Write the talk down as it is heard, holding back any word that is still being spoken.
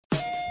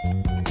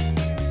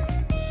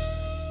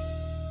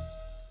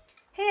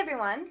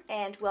everyone,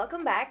 and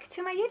welcome back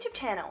to my YouTube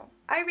channel.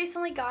 I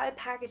recently got a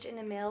package in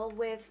the mail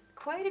with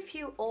quite a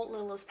few old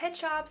Littlest Pet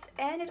Shops,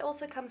 and it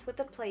also comes with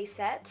a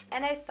playset,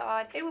 and I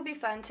thought it would be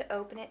fun to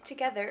open it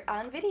together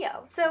on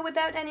video. So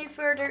without any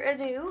further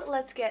ado,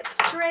 let's get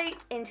straight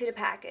into the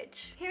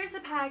package. Here's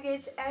the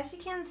package, as you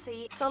can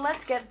see, so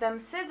let's get them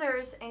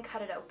scissors and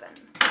cut it open.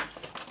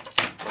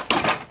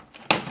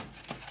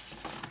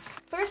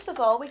 First of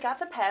all, we got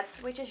the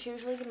pets, which is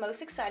usually the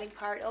most exciting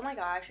part. Oh my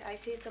gosh, I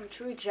see some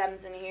true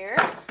gems in here.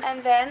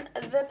 And then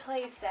the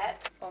play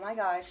set. Oh my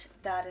gosh,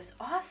 that is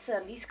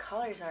awesome. These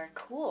colors are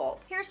cool.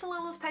 Here's the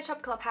Littlest Pet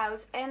Shop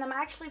Clubhouse, and I'm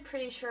actually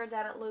pretty sure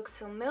that it looks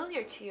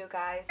familiar to you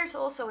guys. There's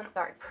also a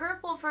dark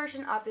purple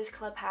version of this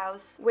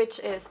clubhouse, which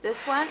is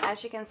this one.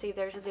 As you can see,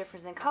 there's a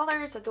difference in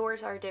colors. The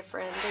doors are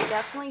different. They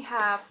definitely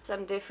have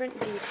some different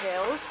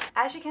details,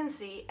 as you can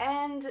see.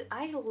 And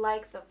I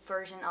like the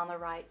version on the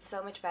right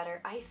so much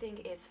better. I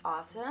think it's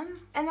awesome.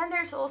 And then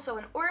there's also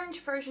an orange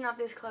version of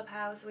this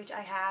clubhouse, which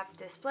I have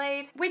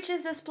displayed, which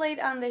is displayed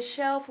on this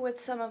shelf with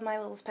some of my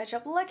Littlest Pet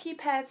Shop Lucky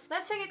Pets.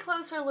 Let's take a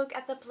closer look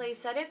at the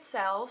playset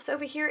itself. So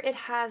over here it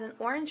has an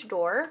orange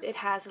door. It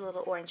has a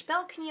little orange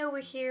balcony over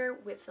here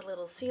with a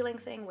little ceiling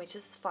thing, which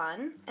is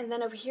fun. And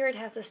then over here it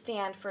has a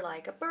stand for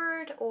like a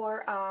bird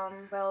or,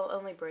 well,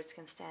 only birds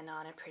can stand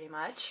on it pretty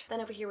much.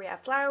 Then over here we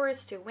have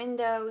flowers, 2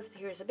 windows.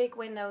 Here's a big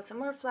window, some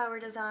more flower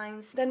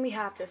designs. Then we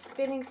have this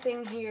spinning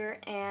thing here,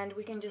 and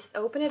we can just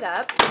open it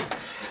up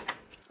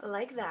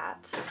like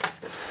that.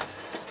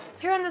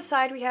 Here on the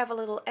side we have a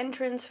little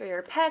entrance for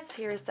your pets.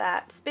 Here's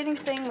that spinning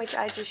thing which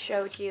I just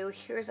showed you.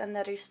 Here's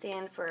another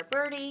stand for a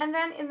birdie. And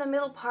then in the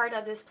middle part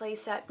of this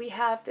playset we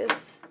have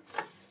this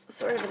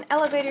sort of an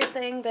elevator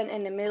thing. Then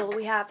in the middle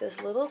we have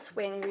this little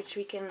swing which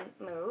we can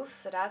move,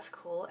 so that's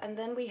cool. And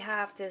then we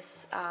have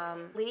this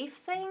leaf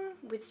thing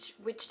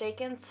which they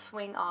can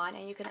swing on,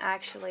 and you can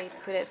actually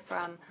put it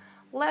from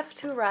left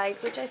to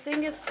right, which I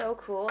think is so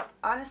cool.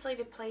 Honestly,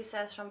 the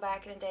playsets from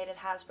back in the day that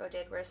Hasbro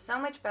did were so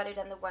much better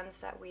than the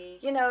ones that we,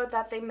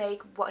 that they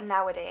make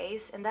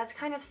nowadays, and that's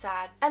kind of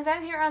sad. And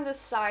then here on the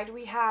side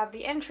we have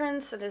the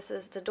entrance. So this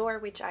is the door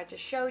which I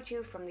just showed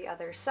you from the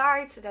other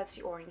side, so that's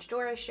the orange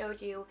door I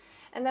showed you.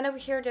 And then over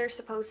here there's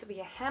supposed to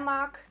be a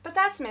hammock, but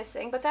that's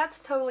missing, but that's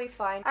totally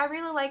fine. I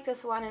really like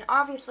this one, and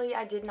obviously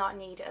I did not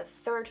need a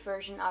third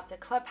version of the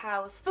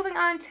clubhouse. Moving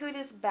on to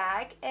this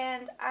bag,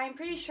 and I'm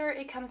pretty sure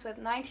it comes with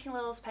 19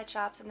 Littlest Pet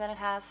Shops, and then it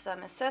has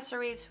some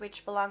accessories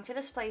which belong to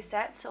this play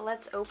set. So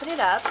let's open it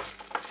up.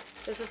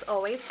 This is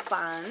always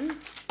fun.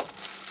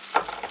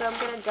 So I'm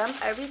gonna dump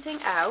everything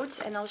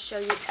out, and I'll show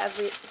you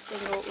every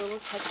single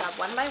Littlest Pet Shop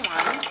one by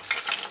one.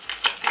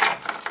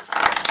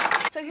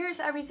 So here's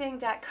everything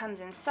that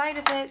comes inside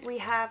of it. We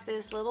have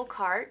this little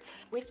cart,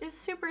 which is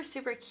super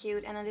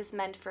cute, and it is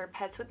meant for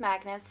pets with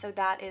magnets, so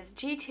that is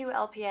G2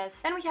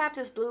 Lps. Then we have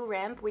this blue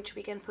ramp, which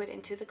we can put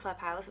into the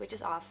clubhouse, which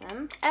is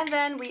awesome. And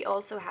then we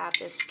also have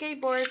this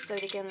skateboard, so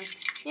they can,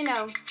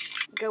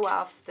 go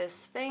off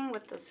this thing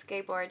with the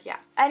skateboard. Yeah.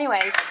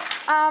 Anyways,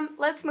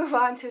 let's move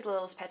on to the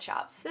Littlest Pet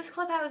Shops. This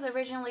clubhouse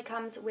originally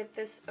comes with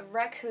this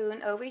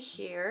raccoon over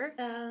here.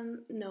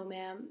 No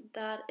ma'am,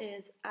 that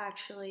is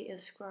actually a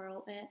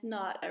squirrel and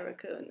not a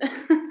raccoon.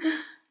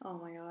 Oh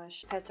my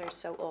gosh. Pets are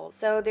so old.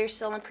 So they're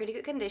still in pretty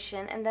good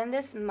condition. And then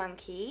this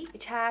monkey,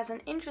 which has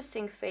an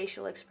interesting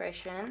facial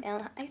expression.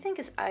 And I think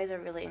his eyes are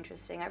really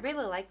interesting. I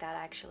really like that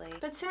actually.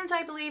 But since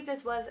I believe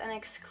this was an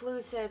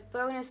exclusive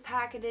bonus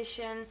pack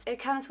edition, it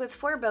comes with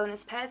 4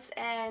 bonus pets,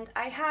 and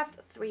I have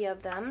 3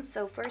 of them.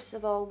 So first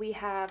of all, we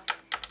have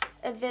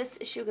this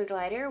sugar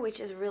glider,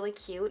 which is really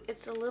cute.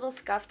 It's a little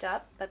scuffed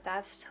up, but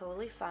that's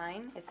totally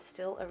fine. It's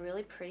still a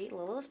really pretty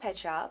Littlest Pet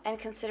Shop, and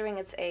considering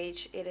its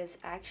age, it is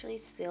actually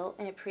still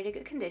in a pretty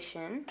good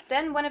condition.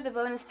 Then one of the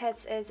bonus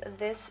pets is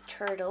this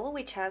turtle,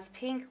 which has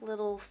pink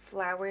little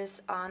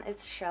flowers on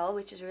its shell,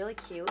 which is really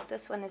cute.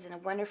 This one is in a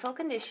wonderful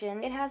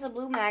condition. It has a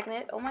blue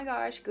magnet. Oh my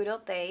gosh, good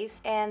old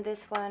days. And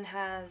this one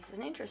has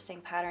an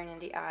interesting pattern in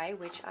the eye,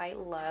 which I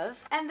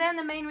love. And then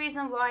the main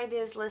reason why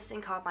this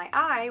listing caught my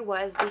eye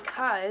was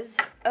because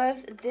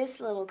of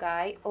this little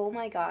guy. Oh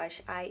my gosh,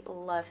 I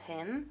love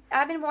him.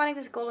 I've been wanting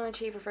this golden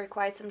retriever for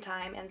quite some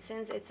time, and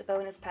since it's a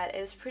bonus pet,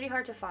 it's pretty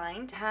hard to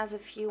find. It has a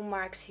few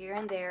marks here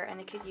and there, and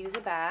it could use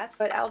a bath,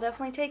 but I'll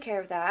definitely take care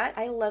of that.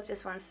 I love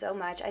this one so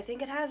much. I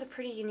think it has a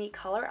pretty unique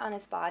color on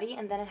its body,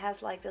 and then it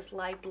has like this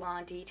light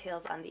blonde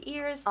details on the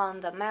ears,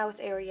 on the mouth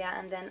area,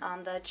 and then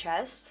on the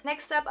chest.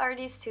 Next up are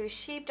these 2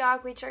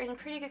 sheepdog, which are in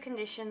pretty good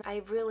condition.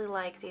 I really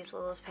like these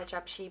Littlest Pet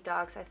Shop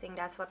sheepdogs. I think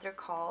that's what they're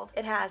called.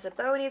 It has a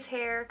bow in its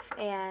hair,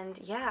 and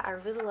yeah, I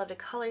really love the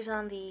colors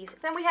on these.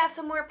 Then we have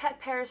some more pet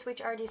pairs, which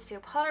are these 2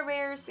 polar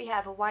bears. We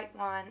have a white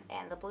one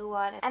and the blue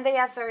one, and they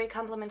have very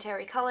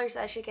complementary colors.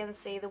 As you can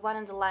see, the one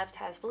on the left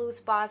has blue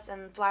spots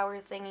and flower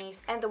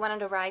thingies, and the one on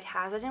the right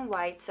has it in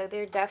white, so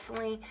they're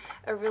definitely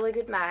a really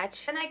good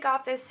match. Then I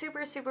got this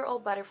super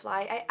old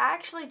butterfly. I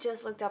actually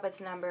just looked up its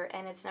number,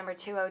 and it's number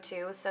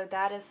 202, so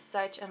that is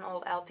such an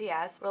old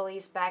LPS,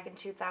 released back in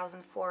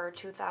 2004 or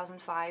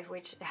 2005,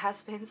 which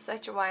has been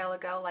such a while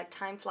ago, like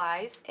time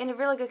flies. In a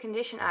really good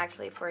condition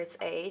actually for its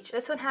age.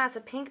 This one has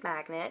a pink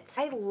magnet.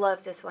 I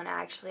love this one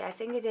actually. I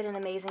think they did an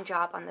amazing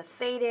job on the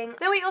fading.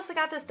 Then we also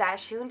got this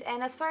dash hound,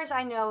 and as far as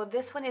I know,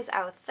 this one is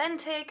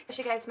authentic. As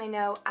you guys may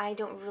know, I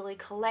don't really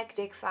collect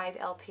big 5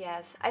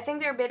 LPS. I think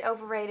they're a bit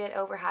overrated,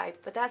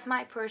 overhyped, but that's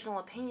my personal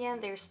opinion.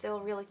 They're still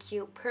really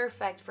cute,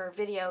 perfect for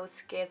videos,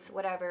 skits,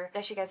 whatever.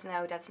 As you guys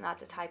know, that's not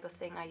the type of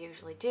thing I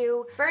usually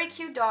do. Very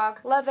cute dog.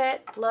 Love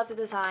it. Love the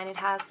design. It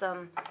has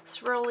some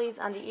swirlies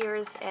on the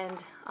ears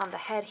and on the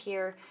head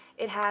here.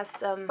 It has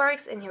some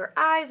sparks in her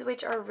eyes,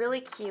 which are really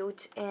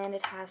cute, and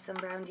it has some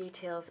brown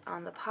details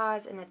on the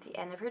paws and at the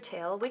end of her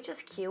tail, which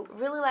is cute.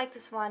 Really like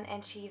this one,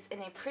 and she's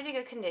in a pretty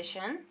good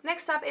condition.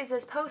 Next up is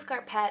this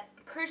postcard pet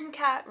Persian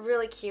cat,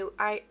 really cute.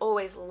 I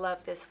always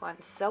love this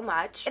one so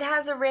much. It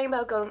has a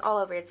rainbow going all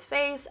over its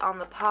face, on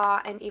the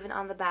paw, and even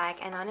on the back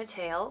and on the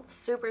tail.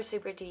 Super,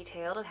 super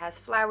detailed. It has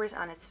flowers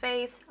on its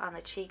face, on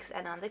the cheeks,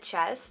 and on the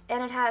chest.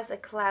 And it has a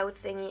cloud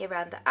thingy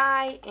around the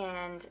eye,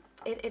 and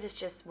it is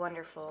just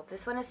wonderful.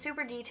 This one is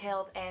super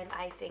detailed, and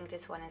I think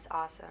this one is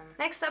awesome.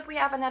 Next up, we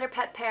have another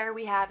pet pair.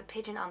 We have a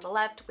pigeon on the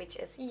left, which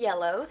is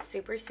yellow.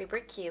 Super, super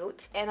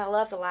cute. And I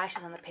love the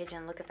lashes on the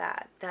pigeon. Look at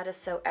that. That is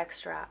so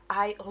extra.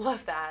 I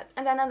love that.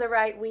 And then on the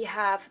right, we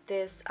have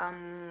this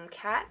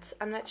cat.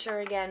 I'm not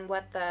sure, again,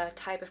 what the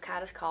type of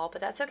cat is called,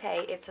 but that's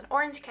okay. It's an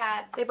orange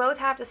cat. They both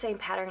have the same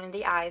pattern in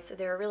the eyes, so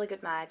they're a really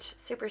good match.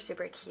 Super,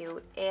 super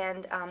cute.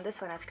 And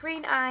this one has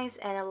green eyes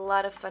and a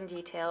lot of fun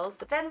details.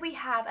 Then we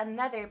have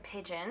another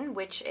pigeon,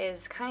 which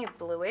is kind of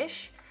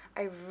bluish.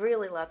 I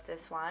really love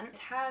this one. It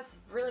has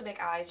really big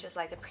eyes, just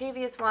like the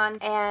previous one,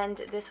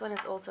 and this one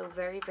is also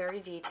very,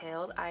 very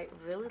detailed. I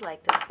really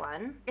like this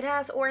one. It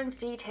has orange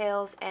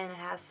details, and it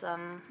has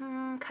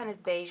some kind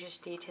of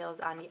beigeish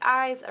details on the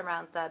eyes,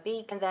 around the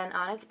beak, and then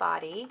on its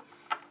body.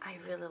 I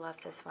really love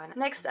this one.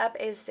 Next up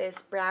is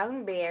this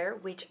brown bear,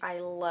 which I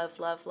love,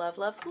 love, love,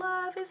 love,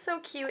 love. It's so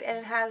cute, and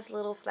it has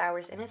little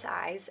flowers in its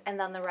eyes. And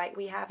on the right,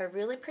 we have a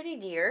really pretty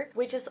deer,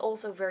 which is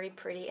also very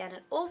pretty, and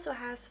it also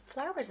has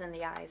flowers in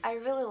the eyes. I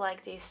really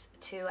like these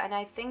two, and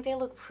I think they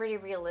look pretty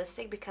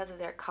realistic because of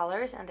their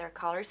colors and their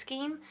color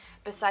scheme,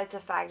 besides the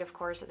fact, of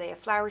course, that they have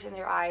flowers in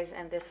their eyes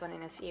and this one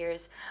in its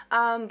ears.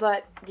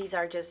 But these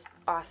are just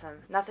awesome.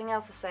 Nothing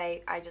else to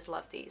say. I just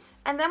love these.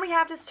 And then we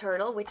have this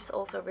turtle, which is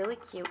also really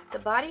cute. The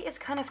body is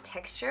kind of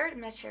textured. I'm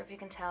not sure if you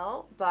can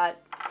tell,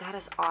 but that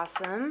is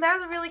awesome.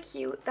 That's really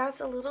cute. That's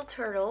a little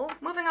turtle.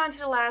 Moving on to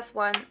the last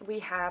one, we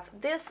have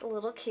this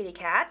little kitty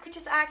cat, which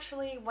is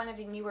actually one of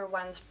the newer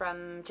ones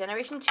from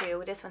Generation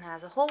 2. This one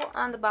has a hole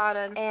on the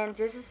bottom, and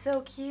this is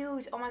so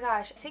cute. Oh my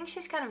gosh. I think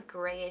she's kind of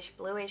grayish,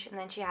 bluish, and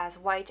then she has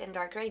white and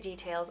dark gray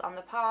details on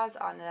the paws,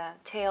 on the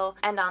tail,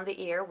 and on the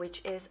ear,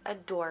 which is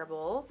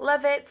adorable.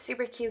 Love it.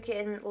 Super cute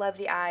kitten. Love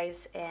the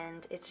eyes,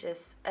 and it's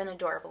just an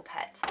adorable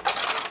pet.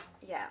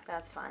 Yeah,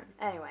 that's fun.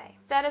 Anyway,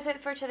 that is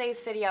it for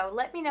today's video.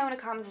 Let me know in the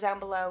comments down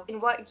below in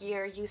what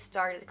year you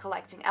started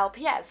collecting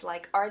LPS.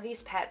 Like, are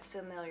these pets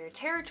familiar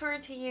territory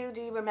to you?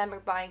 Do you remember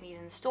buying these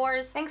in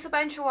stores? Thanks a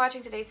bunch for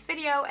watching today's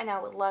video, and I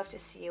would love to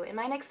see you in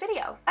my next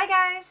video. Bye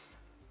guys!